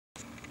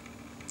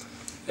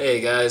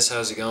Hey guys,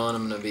 how's it going?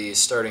 I'm going to be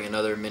starting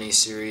another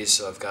mini-series,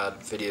 so I've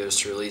got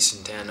videos to release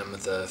in tandem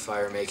with the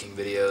fire making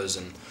videos,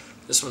 and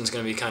this one's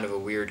going to be kind of a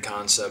weird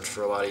concept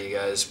for a lot of you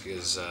guys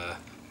because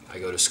I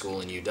go to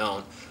school and you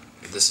don't.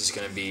 But this is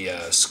going to be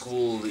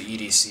school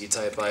EDC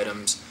type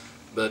items,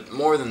 but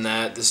more than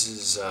that, this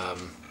is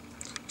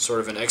sort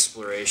of an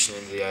exploration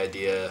into the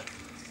idea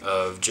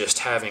of just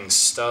having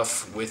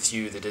stuff with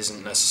you that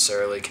isn't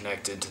necessarily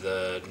connected to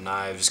the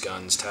knives,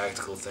 guns,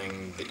 tactical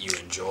thing that you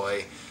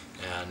enjoy.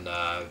 And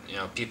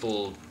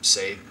people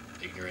say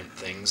ignorant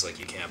things like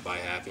you can't buy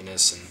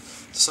happiness, and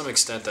to some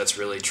extent that's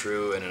really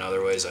true, and in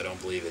other ways I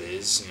don't believe it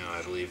is.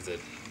 I believe that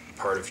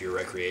part of your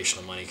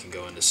recreational money can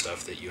go into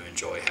stuff that you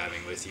enjoy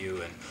having with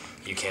you, and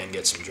you can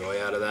get some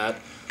joy out of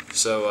that.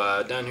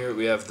 So down here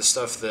we have the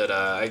stuff that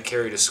I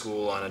carry to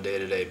school on a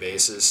day-to-day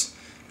basis,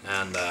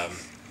 and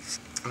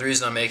the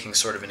reason I'm making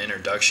sort of an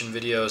introduction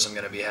video is I'm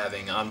going to be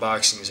having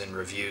unboxings and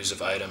reviews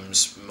of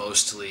items,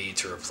 mostly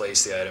to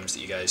replace the items that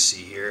you guys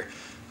see here,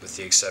 with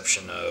the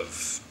exception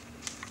of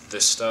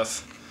this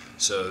stuff.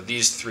 So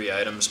these three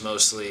items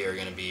mostly are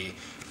going to be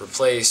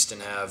replaced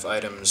and have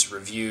items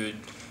reviewed,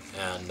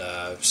 and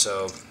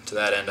so to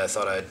that end I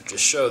thought I'd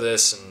just show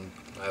this. And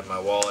I have my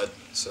wallet.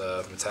 It's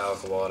a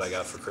Metallica wallet I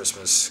got for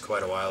Christmas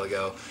quite a while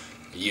ago.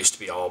 It used to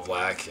be all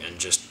black and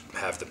just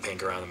have the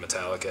pink around the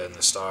Metallica and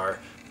the star.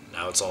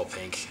 Now it's all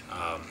pink.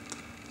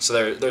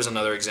 So there's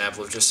another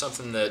example of just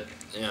something that,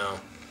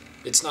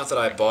 it's not that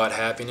I bought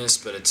happiness,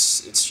 but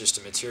it's just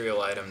a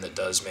material item that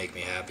does make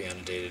me happy on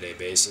a day-to-day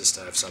basis,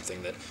 to have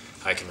something that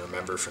I can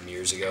remember from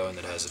years ago and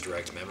that has a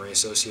direct memory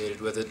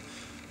associated with it.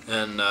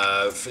 And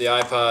for the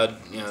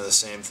iPod, the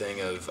same thing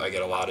of I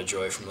get a lot of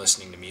joy from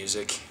listening to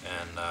music,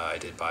 and I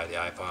did buy the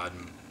iPod,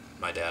 and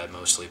my dad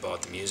mostly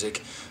bought the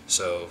music,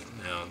 so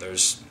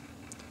there's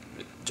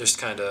just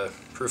kind of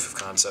proof of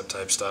concept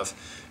type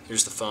stuff.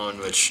 Here's the phone,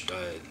 which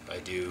I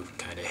do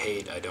kind of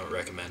hate. I don't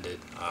recommend it,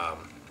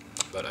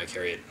 but I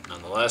carry it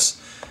nonetheless.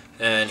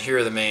 And here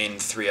are the main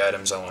three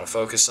items I want to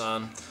focus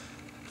on.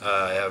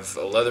 I have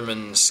a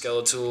Leatherman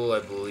Skeletal, I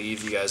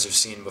believe you guys have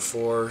seen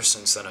before.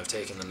 Since then I've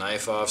taken the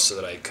knife off so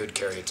that I could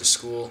carry it to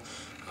school.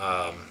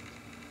 I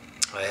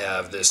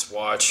have this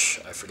watch.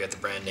 I forget the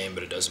brand name,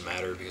 but it doesn't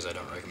matter because I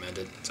don't recommend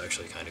it. It's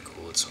actually kind of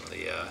cool. It's one of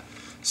the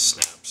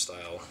snap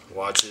style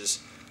watches,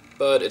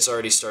 but it's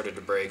already started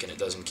to break and it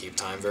doesn't keep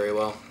time very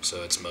well,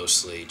 so it's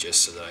mostly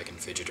just so that I can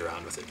fidget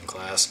around with it in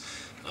class,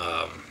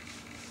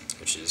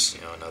 which is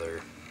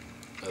another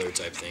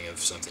type thing of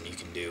something you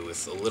can do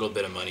with a little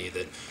bit of money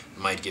that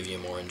might give you a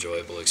more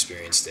enjoyable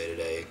experience day to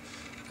day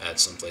at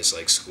some place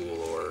like school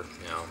or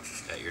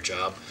at your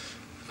job.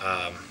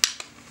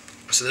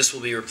 So this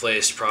will be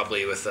replaced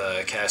probably with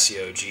a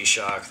Casio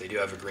G-Shock. They do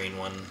have a green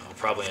one. I'll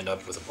probably end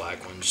up with a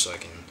black one just so I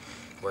can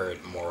wear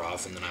it more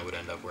often than I would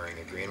end up wearing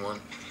a green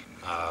one.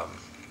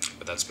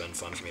 But that's been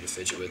fun for me to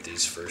fidget with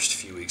these first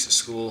few weeks of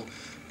school.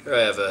 Here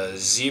I have a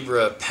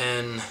Zebra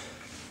Pen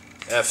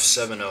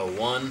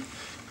F701.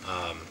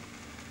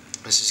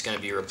 This is going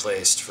to be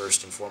replaced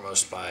first and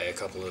foremost by a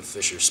couple of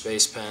Fisher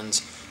Space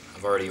Pens.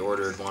 I've already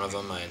ordered one of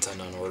them. I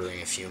intend on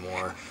ordering a few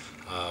more.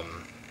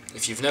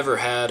 If you've never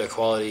had a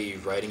quality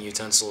writing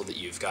utensil that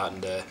you've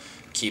gotten to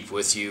keep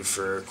with you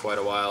for quite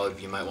a while,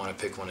 you might want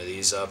to pick one of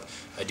these up.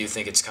 I do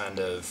think it's kind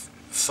of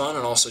fun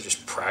and also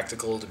just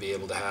practical to be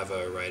able to have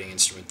a writing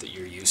instrument that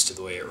you're used to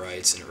the way it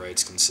writes, and it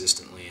writes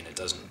consistently and it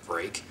doesn't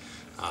break.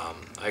 I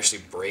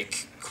actually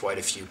break quite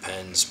a few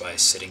pens by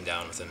sitting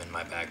down with them in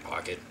my back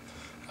pocket.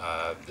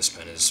 This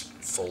pen is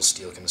full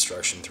steel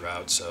construction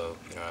throughout, so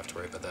you don't have to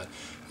worry about that.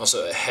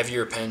 Also,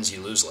 heavier pens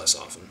you lose less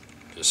often,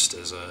 just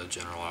as a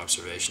general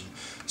observation.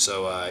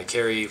 So I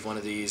carry one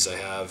of these. I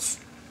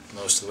have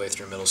most of the way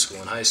through middle school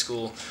and high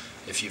school.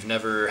 If you've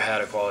never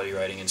had a quality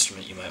writing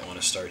instrument, you might want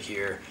to start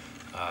here,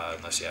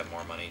 unless you have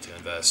more money to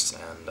invest,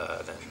 and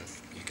then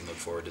you can look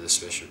forward to the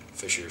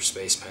Fisher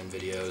Space Pen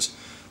videos.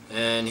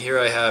 And here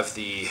I have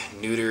the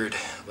neutered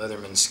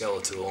Leatherman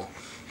Skeletal,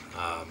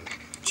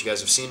 which you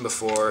guys have seen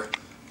before.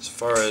 As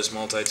far as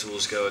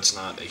multi-tools go, it's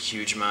not a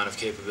huge amount of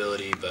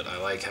capability, but I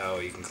like how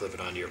you can clip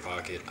it onto your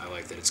pocket. I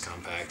like that it's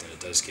compact, and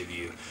it does give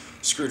you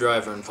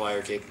screwdriver and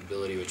plier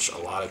capability, which a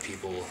lot of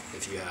people,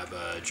 if you have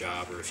a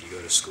job or if you go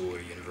to school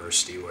or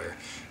university where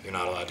you're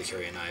not allowed to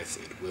carry a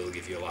knife, it will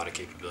give you a lot of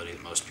capability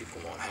that most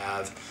people won't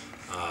have.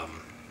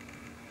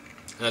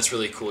 And that's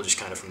really cool, just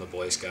kind of from the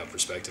Boy Scout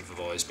perspective of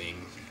always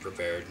being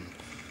prepared. And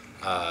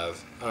I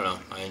don't know,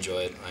 I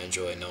enjoy it. I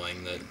enjoy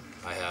knowing that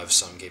I have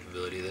some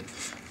capability that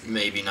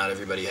maybe not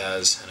everybody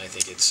has, and I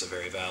think it's a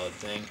very valid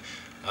thing.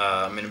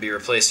 I'm going to be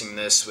replacing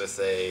this with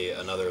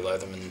another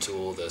Leatherman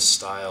tool, the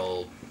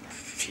Style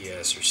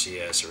PS or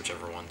CS, or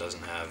whichever one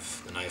doesn't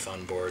have the knife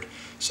on board,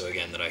 so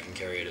again, that I can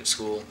carry it at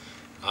school.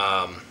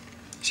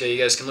 So yeah, you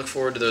guys can look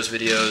forward to those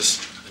videos.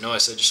 I know I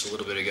said just a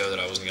little bit ago that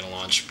I wasn't going to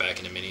launch back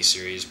into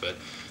mini-series, but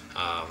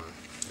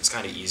it's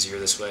kind of easier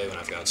this way when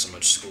I've got so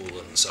much school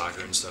and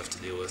soccer and stuff to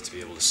deal with, to be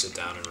able to sit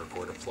down and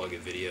record a plug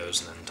of videos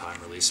and then time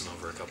release them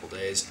over a couple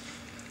days.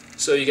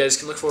 So you guys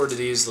can look forward to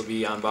these. There'll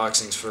be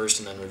unboxings first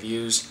and then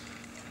reviews.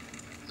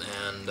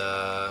 And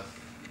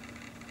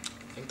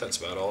I think that's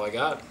about all I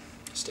got.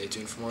 Stay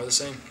tuned for more of the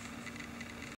same.